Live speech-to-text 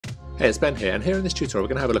Hey, it's Ben here, and here in this tutorial we're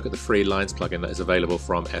going to have a look at the free Lines plugin that is available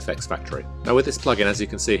from FxFactory. Now with this plugin, as you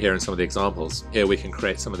can see here in some of the examples, here we can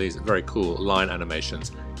create some of these very cool line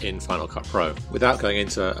animations in Final Cut Pro without going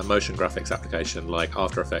into a motion graphics application like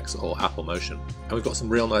After Effects or Apple Motion. And we've got some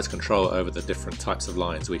real nice control over the different types of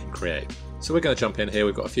lines we can create. So we're going to jump in here.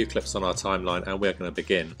 We've got a few clips on our timeline, and we're going to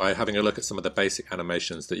begin by having a look at some of the basic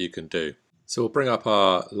animations that you can do. So we'll bring up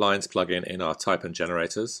our Lines plugin in our Type and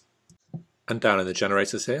Generators. And down in the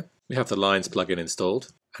generators here, we have the Lines plugin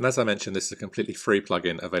installed. And as I mentioned, this is a completely free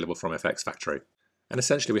plugin available from FxFactory. And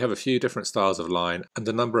essentially we have a few different styles of line and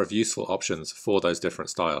a number of useful options for those different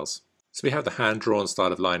styles. So we have the hand-drawn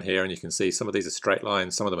style of line here, and you can see some of these are straight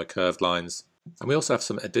lines, some of them are curved lines. And we also have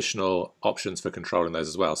some additional options for controlling those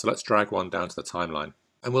as well. So let's drag one down to the timeline.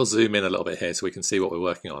 And we'll zoom in a little bit here so we can see what we're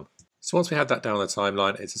working on. So once we have that down on the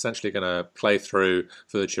timeline, it's essentially going to play through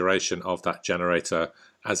for the duration of that generator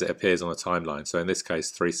as it appears on the timeline. So in this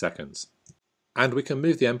case, 3 seconds. And we can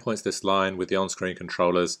move the endpoints of this line with the on-screen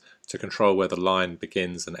controllers to control where the line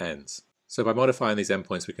begins and ends. So by modifying these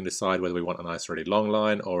endpoints, we can decide whether we want a nice really long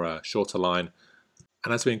line or a shorter line.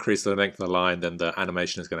 And as we increase the length of the line, then the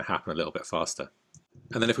animation is going to happen a little bit faster.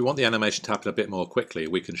 And then if we want the animation to happen a bit more quickly,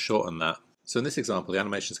 we can shorten that. So in this example, the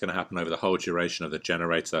animation is going to happen over the whole duration of the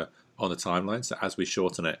generator on the timeline. So as we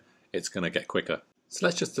shorten it, it's going to get quicker. So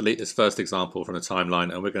let's just delete this first example from the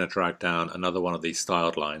timeline, and we're going to drag down another one of these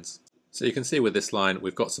styled lines. So you can see with this line,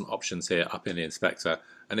 we've got some options here up in the inspector.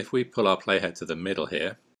 And if we pull our playhead to the middle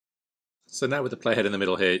here, so now with the playhead in the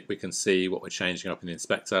middle here, we can see what we're changing up in the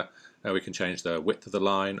inspector. We can change the width of the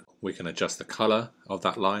line. We can adjust the color of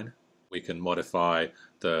that line. We can modify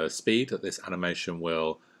the speed that this animation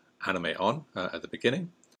will animate on at the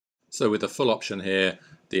beginning. So with the full option here,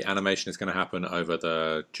 the animation is going to happen over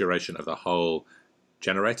the duration of the whole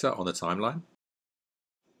generator on the timeline.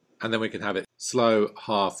 And then we can have it slow,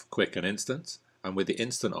 half, quick, and instant. And with the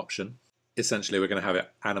instant option, essentially we're going to have it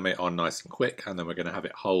animate on nice and quick, and then we're going to have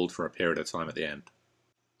it hold for a period of time at the end.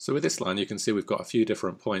 So with this line, you can see we've got a few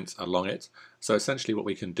different points along it. So essentially what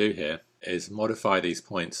we can do here is modify these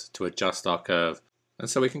points to adjust our curve. And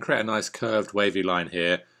so we can create a nice curved wavy line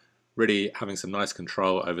here, really having some nice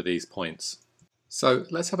control over these points. So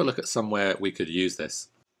let's have a look at somewhere we could use this.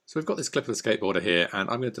 So we've got this clip of the skateboarder here, and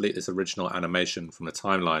I'm going to delete this original animation from the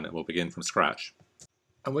timeline, and we'll begin from scratch.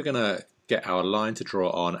 And we're going to get our line to draw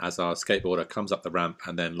on as our skateboarder comes up the ramp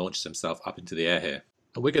and then launches himself up into the air here.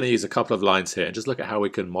 And we're going to use a couple of lines here and just look at how we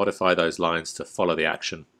can modify those lines to follow the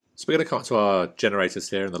action. So we're going to come up to our generators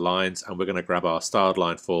here in the lines, and we're going to grab our styled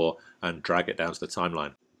line 4 and drag it down to the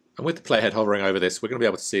timeline. And with the playhead hovering over this, we're going to be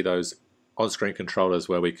able to see those on-screen controllers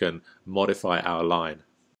where we can modify our line.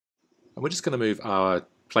 And we're just going to move our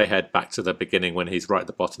playhead back to the beginning when he's right at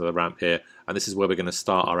the bottom of the ramp here, and this is where we're going to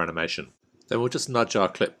start our animation. Then we'll just nudge our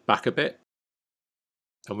clip back a bit,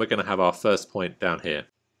 and we're going to have our first point down here.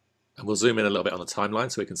 And we'll zoom in a little bit on the timeline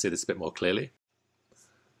so we can see this a bit more clearly.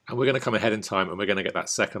 And we're going to come ahead in time, and we're going to get that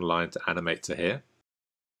second line to animate to here.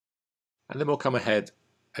 And then we'll come ahead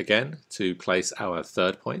again to place our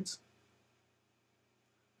third point.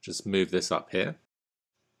 Just move this up here.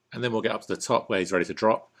 And then we'll get up to the top where he's ready to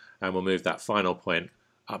drop, and we'll move that final point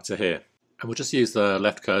up to here. And we'll just use the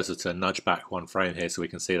left cursor to nudge back one frame here so we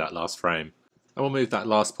can see that last frame. And we'll move that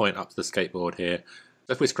last point up to the skateboard here.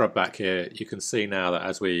 So if we scrub back here, you can see now that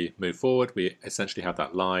as we move forward, we essentially have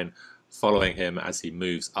that line following him as he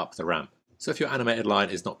moves up the ramp. So if your animated line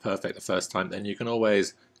is not perfect the first time, then you can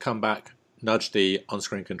always come back, nudge the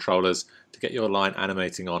on-screen controllers to get your line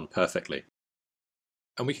animating on perfectly.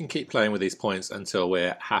 And we can keep playing with these points until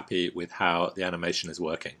we're happy with how the animation is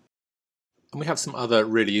working. And we have some other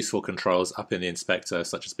really useful controls up in the inspector,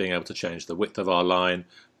 such as being able to change the width of our line,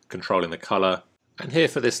 controlling the color. And here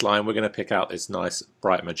for this line, we're going to pick out this nice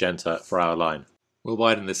bright magenta for our line. We'll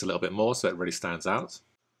widen this a little bit more so it really stands out.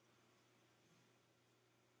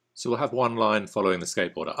 So we'll have one line following the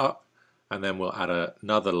skateboarder up, and then we'll add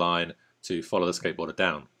another line to follow the skateboarder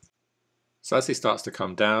down. So as he starts to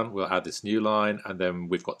come down, we'll add this new line, and then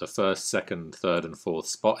we've got the first, second, third, and fourth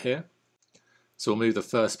spot here. So we'll move the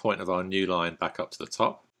first point of our new line back up to the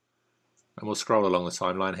top, and we'll scroll along the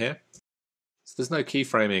timeline here. So there's no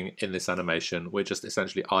keyframing in this animation, we're just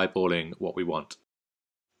essentially eyeballing what we want.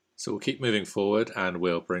 So we'll keep moving forward, and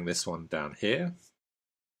we'll bring this one down here.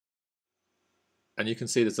 And you can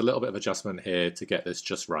see there's a little bit of adjustment here to get this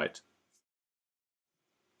just right.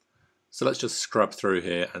 So let's just scrub through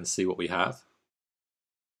here and see what we have.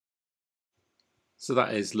 So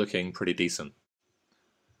that is looking pretty decent.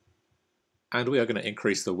 And we are going to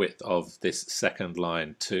increase the width of this second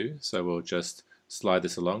line too. So we'll just slide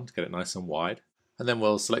this along to get it nice and wide. And then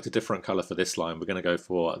we'll select a different color for this line. We're going to go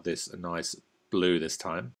for this nice blue this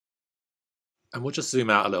time. And we'll just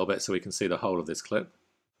zoom out a little bit so we can see the whole of this clip.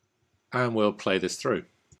 And we'll play this through.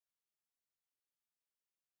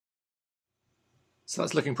 So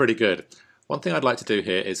that's looking pretty good. One thing I'd like to do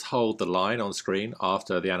here is hold the line on screen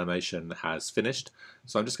after the animation has finished.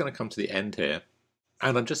 So I'm just going to come to the end here.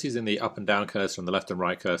 And I'm just using the up and down cursor and the left and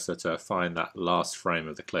right cursor to find that last frame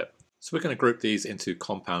of the clip. So we're going to group these into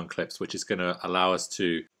compound clips, which is going to allow us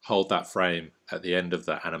to hold that frame at the end of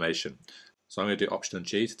the animation. So I'm going to do Option and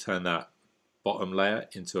G to turn that bottom layer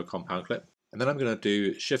into a compound clip. And then I'm going to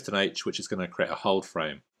do Shift and H, which is going to create a hold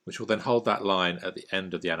frame, which will then hold that line at the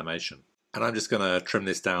end of the animation. And I'm just going to trim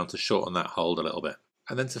this down to shorten that hold a little bit.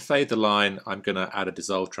 And then to fade the line, I'm going to add a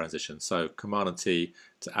dissolve transition. So Command and T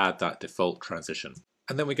to add that default transition.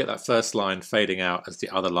 And then we get that first line fading out as the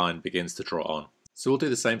other line begins to draw on. So we'll do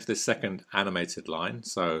the same for this second animated line.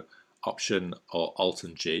 So Option or Alt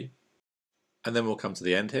and G. And then we'll come to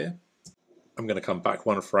the end here. I'm going to come back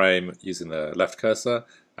one frame using the left cursor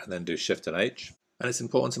and then do Shift and H. And it's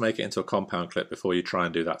important to make it into a compound clip before you try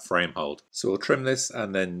and do that frame hold. So we'll trim this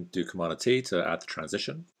and then do Command and T to add the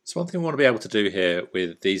transition. So one thing we want to be able to do here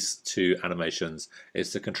with these two animations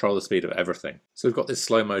is to control the speed of everything. So we've got this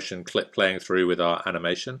slow motion clip playing through with our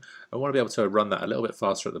animation. I want to be able to run that a little bit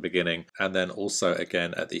faster at the beginning and then also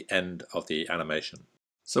again at the end of the animation.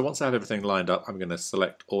 So once I have everything lined up, I'm going to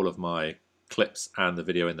select all of my clips and the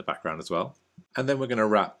video in the background as well. And then we're going to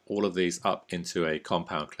wrap all of these up into a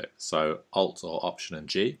compound clip. So Alt or Option and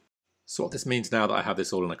G. So what this means now that I have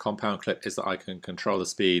this all in a compound clip is that I can control the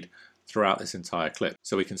speed throughout this entire clip.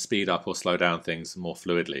 So we can speed up or slow down things more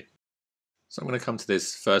fluidly. So I'm going to come to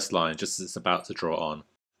this first line just as it's about to draw on.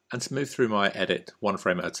 And to move through my edit one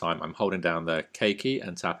frame at a time, I'm holding down the K key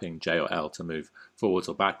and tapping J or L to move forwards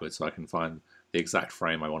or backwards so I can find the exact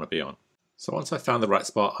frame I want to be on. So once I've found the right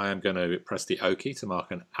spot, I am going to press the O key to mark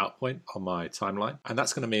an out point on my timeline. And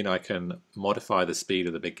that's going to mean I can modify the speed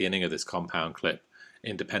of the beginning of this compound clip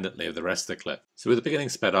independently of the rest of the clip. So with the beginning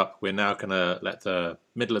sped up, we're now going to let the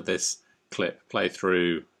middle of this clip play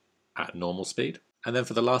through at normal speed. And then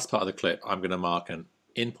for the last part of the clip, I'm going to mark an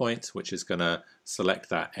in point, which is going to select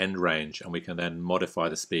that end range, and we can then modify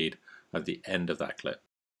the speed of the end of that clip.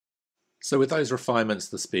 So with those refinements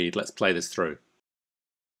to the speed, let's play this through.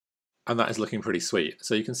 And that is looking pretty sweet.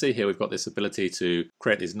 So you can see here we've got this ability to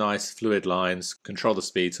create these nice fluid lines, control the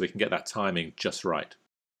speed so we can get that timing just right.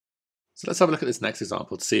 So let's have a look at this next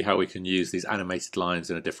example to see how we can use these animated lines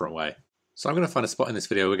in a different way. So I'm going to find a spot in this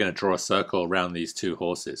video, we're going to draw a circle around these two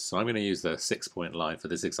horses. So I'm going to use the 6-point line for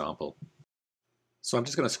this example. So I'm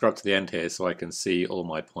just going to scrub to the end here so I can see all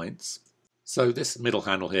my points. So this middle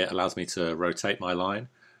handle here allows me to rotate my line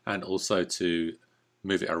and also to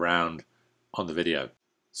move it around on the video.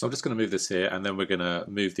 So I'm just going to move this here and then we're going to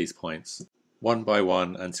move these points one by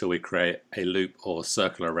one until we create a loop or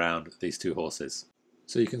circle around these two horses.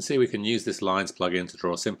 So you can see we can use this lines plugin to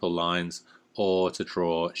draw simple lines or to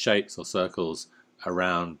draw shapes or circles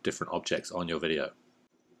around different objects on your video.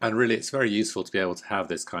 And really it's very useful to be able to have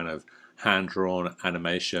this kind of hand-drawn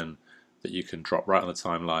animation that you can drop right on the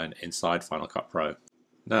timeline inside Final Cut Pro.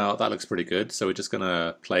 Now that looks pretty good, so we're just going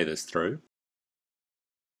to play this through.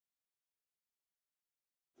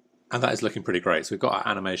 And that is looking pretty great. So we've got our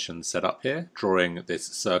animation set up here, drawing this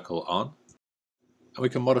circle on. And we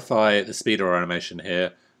can modify the speed of our animation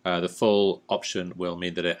here. The full option will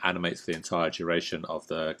mean that it animates for the entire duration of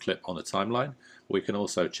the clip on the timeline. We can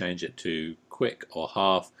also change it to quick or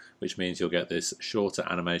half, which means you'll get this shorter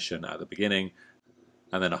animation at the beginning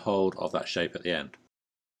and then a hold of that shape at the end.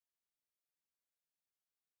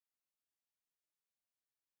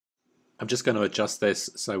 I'm just going to adjust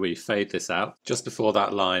this so we fade this out just before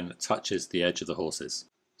that line touches the edge of the horses.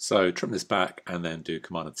 So trim this back and then do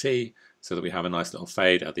Command and T so that we have a nice little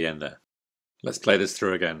fade at the end there. Let's play this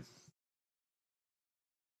through again.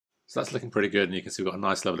 So that's looking pretty good and you can see we've got a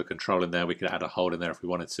nice level of control in there. We could add a hold in there if we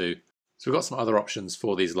wanted to. So we've got some other options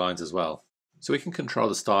for these lines as well. So we can control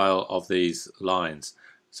the style of these lines.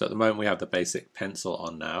 So at the moment we have the basic pencil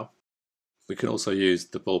on now. We can also use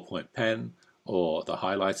the ballpoint pen or the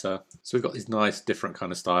highlighter. So we've got these nice different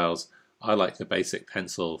kind of styles. I like the basic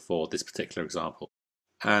pencil for this particular example.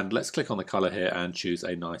 And let's click on the color here and choose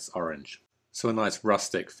a nice orange. So a nice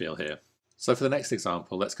rustic feel here. So for the next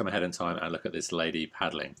example, let's come ahead in time and look at this lady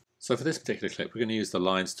paddling. So for this particular clip, we're going to use the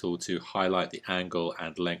lines tool to highlight the angle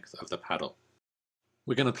and length of the paddle.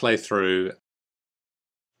 We're going to play through.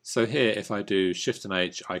 So here, if I do Shift and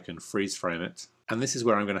H, I can freeze frame it. And this is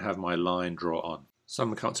where I'm going to have my line draw on. So I'm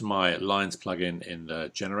going to come to my lines plugin in the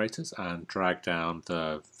generators and drag down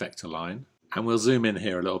the vector line. And we'll zoom in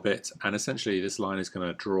here a little bit, and essentially this line is going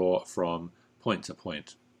to draw from point to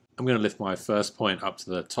point. I'm going to lift my first point up to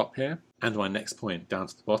the top here, and my next point down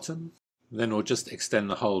to the bottom. Then we'll just extend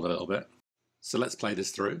the hold a little bit. So let's play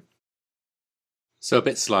this through. So a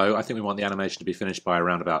bit slow. I think we want the animation to be finished by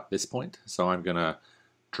around about this point. So I'm going to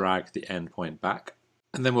drag the end point back,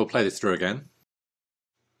 and then we'll play this through again.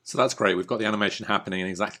 So that's great. We've got the animation happening in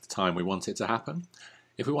exactly the time we want it to happen.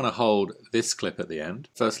 If we want to hold this clip at the end,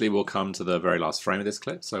 firstly we'll come to the very last frame of this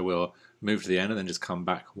clip. So we'll move to the end and then just come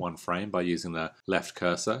back one frame by using the left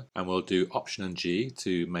cursor, and we'll do Option and G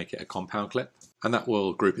to make it a compound clip, and that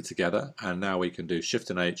will group it together. And now we can do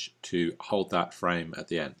Shift and H to hold that frame at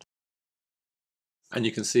the end. And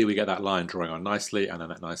you can see we get that line drawing on nicely, and then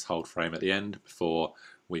that nice hold frame at the end before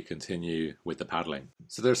we continue with the paddling.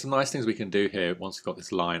 So there are some nice things we can do here once we've got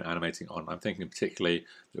this line animating on. I'm thinking particularly it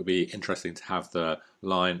would be interesting to have the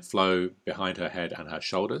line flow behind her head and her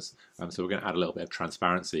shoulders. So we're going to add a little bit of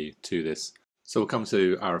transparency to this. So we'll come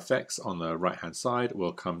to our effects on the right hand side,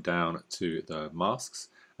 we'll come down to the masks,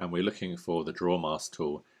 and we're looking for the draw mask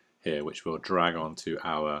tool here, which we'll drag onto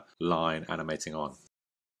our line animating on.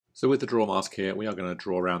 So with the draw mask here, we are going to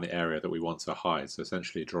draw around the area that we want to hide. So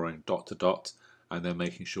essentially drawing dot to dot, and then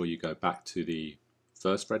making sure you go back to the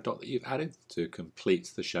first red dot that you've added to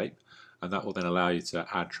complete the shape, and that will then allow you to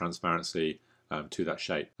add transparency to that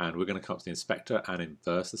shape. And we're going to come to the inspector and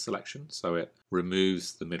inverse the selection so it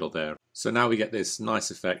removes the middle there. So now we get this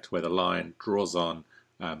nice effect where the line draws on,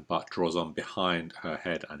 but draws on behind her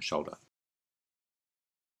head and shoulder.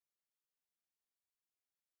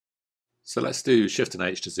 So let's do Shift and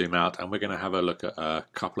H to zoom out, and we're going to have a look at a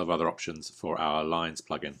couple of other options for our lines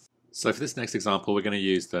plugin. So for this next example, we're going to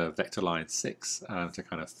use the vector line 6 to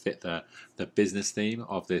kind of fit the business theme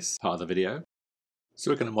of this part of the video. So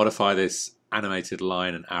we're going to modify this animated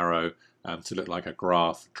line and arrow to look like a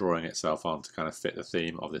graph drawing itself on to kind of fit the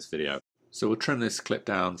theme of this video. So we'll trim this clip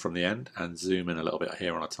down from the end and zoom in a little bit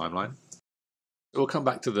here on our timeline. So we'll come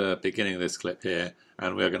back to the beginning of this clip here,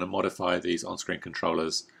 and we're going to modify these on-screen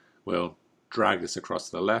controllers. We'll drag this across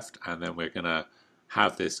to the left, and then we're going to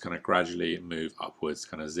have this kind of gradually move upwards,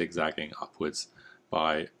 kind of zigzagging upwards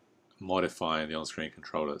by modifying the on-screen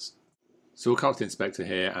controllers. So we'll come up to the inspector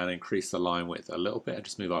here and increase the line width a little bit and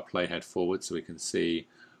just move our playhead forward so we can see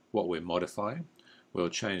what we're modifying. We'll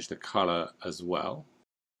change the color as well,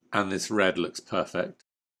 and this red looks perfect.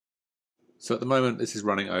 So at the moment this is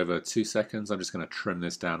running over 2 seconds. I'm just going to trim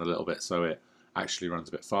this down a little bit so it actually runs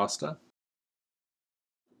a bit faster.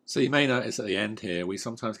 So you may notice at the end here we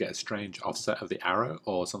sometimes get a strange offset of the arrow,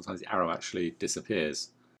 or sometimes the arrow actually disappears.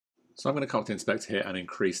 So I'm going to come to the inspector here and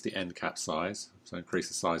increase the end cap size, so increase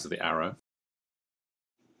the size of the arrow.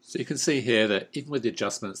 So you can see here that even with the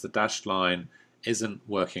adjustments, the dashed line isn't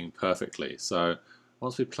working perfectly. So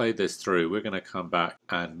once we've played this through, we're going to come back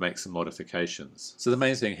and make some modifications. So the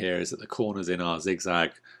main thing here is that the corners in our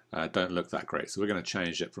zigzag don't look that great. So we're going to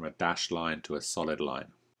change it from a dashed line to a solid line.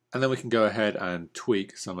 And then we can go ahead and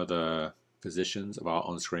tweak some of the positions of our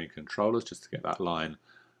on-screen controllers just to get that line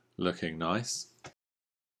looking nice.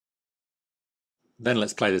 Then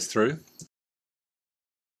let's play this through.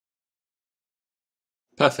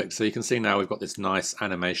 Perfect, so you can see now we've got this nice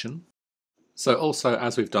animation. So also,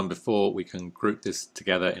 as we've done before, we can group this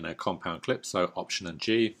together in a compound clip, so Option and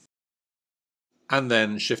G, and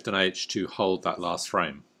then Shift and H to hold that last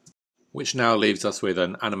frame, which now leaves us with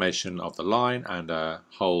an animation of the line and a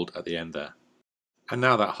hold at the end there. And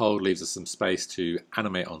now that hold leaves us some space to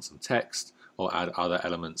animate on some text or add other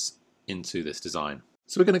elements into this design.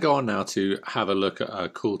 So we're going to go on now to have a look at a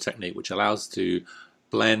cool technique which allows us to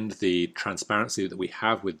blend the transparency that we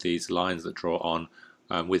have with these lines that draw on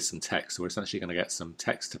with some text. So we're essentially going to get some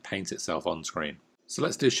text to paint itself on screen. So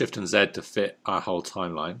let's do Shift and Z to fit our whole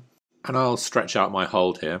timeline. And I'll stretch out my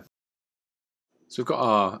hold here. So we've got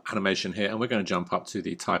our animation here, and we're going to jump up to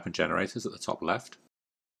the type and generators at the top left.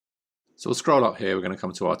 So we'll scroll up here, we're going to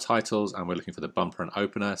come to our titles, and we're looking for the bumper and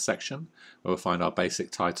opener section, where we'll find our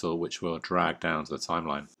basic title, which we'll drag down to the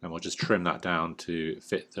timeline. And we'll just trim that down to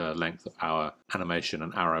fit the length of our animation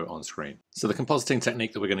and arrow on screen. So the compositing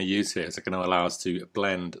technique that we're going to use here is going to allow us to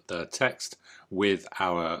blend the text with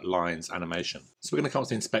our lines animation. So we're going to come to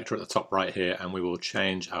the inspector at the top right here, and we will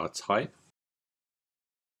change our type.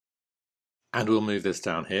 And we'll move this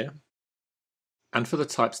down here. And for the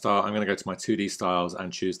type style, I'm going to go to my 2D styles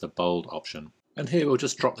and choose the bold option. And here we'll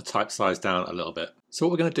just drop the type size down a little bit. So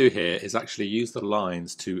what we're going to do here is actually use the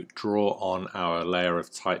lines to draw on our layer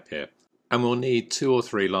of type here. And we'll need 2 or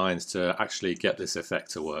 3 lines to actually get this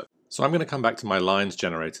effect to work. So I'm going to come back to my lines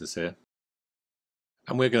generators here.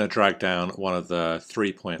 And we're going to drag down one of the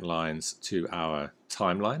 3-point lines to our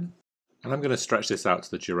timeline. And I'm going to stretch this out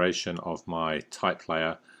to the duration of my type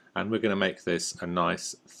layer, and we're going to make this a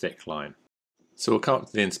nice thick line. So we'll come up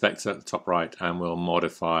to the inspector at the top right and we'll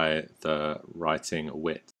modify the writing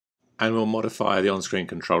width. And we'll modify the on-screen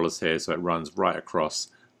controllers here so it runs right across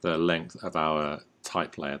the length of our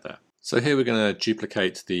type layer there. So here we're going to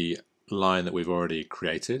duplicate the line that we've already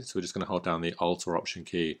created. So we're just going to hold down the Alt or Option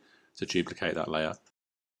key to duplicate that layer.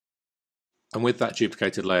 And with that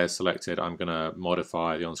duplicated layer selected, I'm going to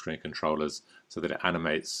modify the on-screen controllers so that it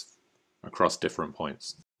animates across different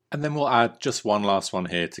points. And then we'll add just one last one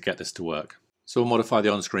here to get this to work. So we'll modify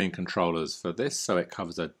the on-screen controllers for this so it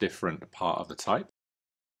covers a different part of the type.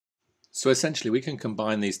 So essentially we can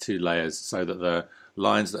combine these two layers so that the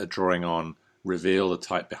lines that are drawing on reveal the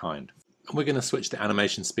type behind. And we're going to switch the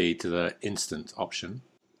animation speed to the instant option,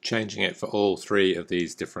 changing it for all three of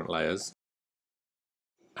these different layers.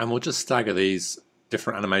 And we'll just stagger these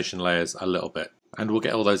different animation layers a little bit, and we'll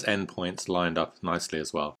get all those endpoints lined up nicely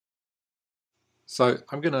as well. So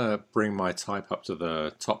I'm going to bring my type up to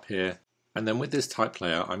the top here, and then with this type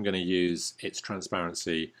layer I'm going to use its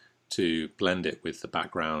transparency to blend it with the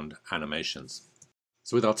background animations.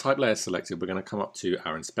 So with our type layer selected, we're going to come up to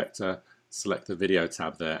our inspector, select the video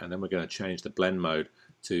tab there, and then we're going to change the blend mode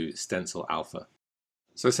to stencil alpha.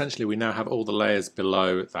 So essentially we now have all the layers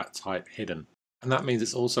below that type hidden. And that means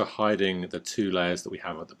it's also hiding the two layers that we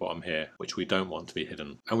have at the bottom here, which we don't want to be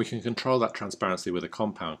hidden. And we can control that transparency with a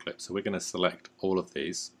compound clip. So we're going to select all of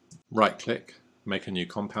these, right click, make a new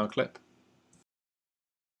compound clip.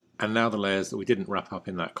 And now the layers that we didn't wrap up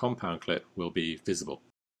in that compound clip will be visible.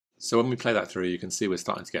 So when we play that through, you can see we're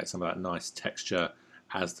starting to get some of that nice texture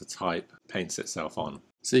as the type paints itself on.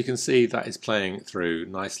 So you can see that is playing through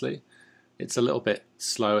nicely. It's a little bit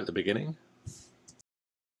slow at the beginning.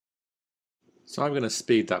 So I'm going to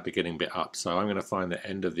speed that beginning bit up. So I'm going to find the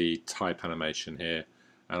end of the type animation here,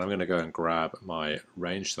 and I'm going to go and grab my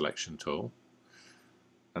range selection tool,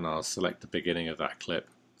 and I'll select the beginning of that clip,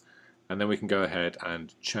 and then we can go ahead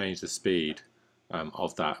and change the speed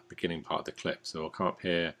of that beginning part of the clip. So we'll come up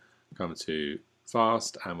here, come to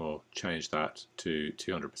fast, and we'll change that to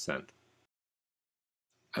 200%.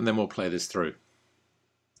 And then we'll play this through.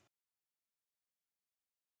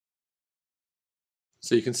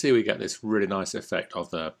 So you can see we get this really nice effect of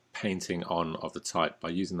the painting on of the type by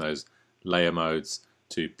using those layer modes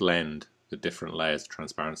to blend the different layers of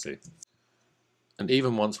transparency. And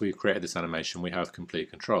even once we've created this animation, we have complete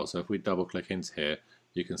control. So if we double click into here,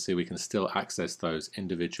 you can see we can still access those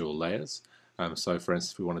individual layers. So for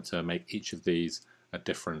instance, if we wanted to make each of these a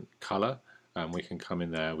different color, we can come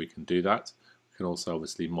in there, we can do that. We can also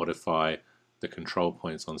obviously modify the control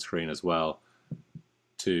points on screen as well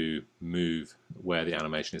to move where the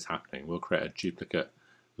animation is happening. We'll create a duplicate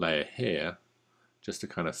layer here just to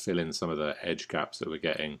kind of fill in some of the edge gaps that we're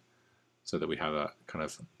getting so that we have a kind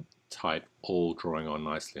of type all drawing on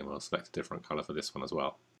nicely, and we'll select a different color for this one as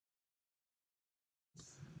well.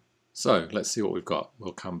 So let's see what we've got.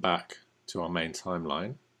 We'll come back to our main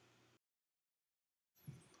timeline,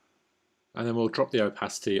 and then we'll drop the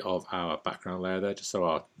opacity of our background layer there just so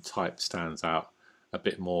our type stands out a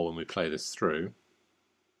bit more when we play this through.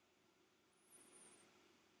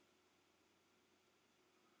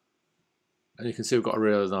 And you can see we've got a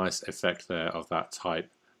really nice effect there of that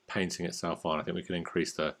type painting itself on. I think we can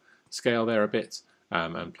increase the scale there a bit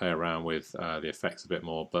and play around with the effects a bit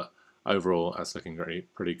more, but overall that's looking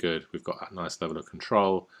pretty good. We've got that nice level of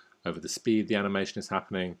control over the speed the animation is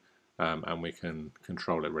happening, and we can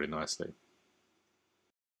control it really nicely.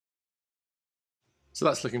 So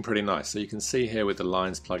that's looking pretty nice. So you can see here with the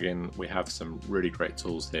lines plugin, we have some really great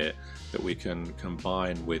tools here that we can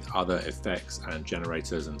combine with other effects and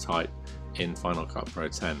generators and type in Final Cut Pro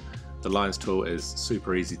 10. The lines tool is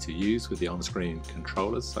super easy to use with the on-screen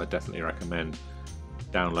controllers, so I definitely recommend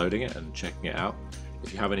downloading it and checking it out.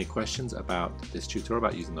 If you have any questions about this tutorial,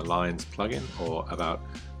 about using the lines plugin or about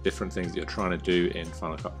different things that you're trying to do in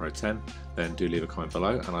Final Cut Pro 10, then do leave a comment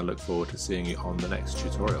below, and I look forward to seeing you on the next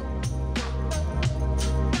tutorial.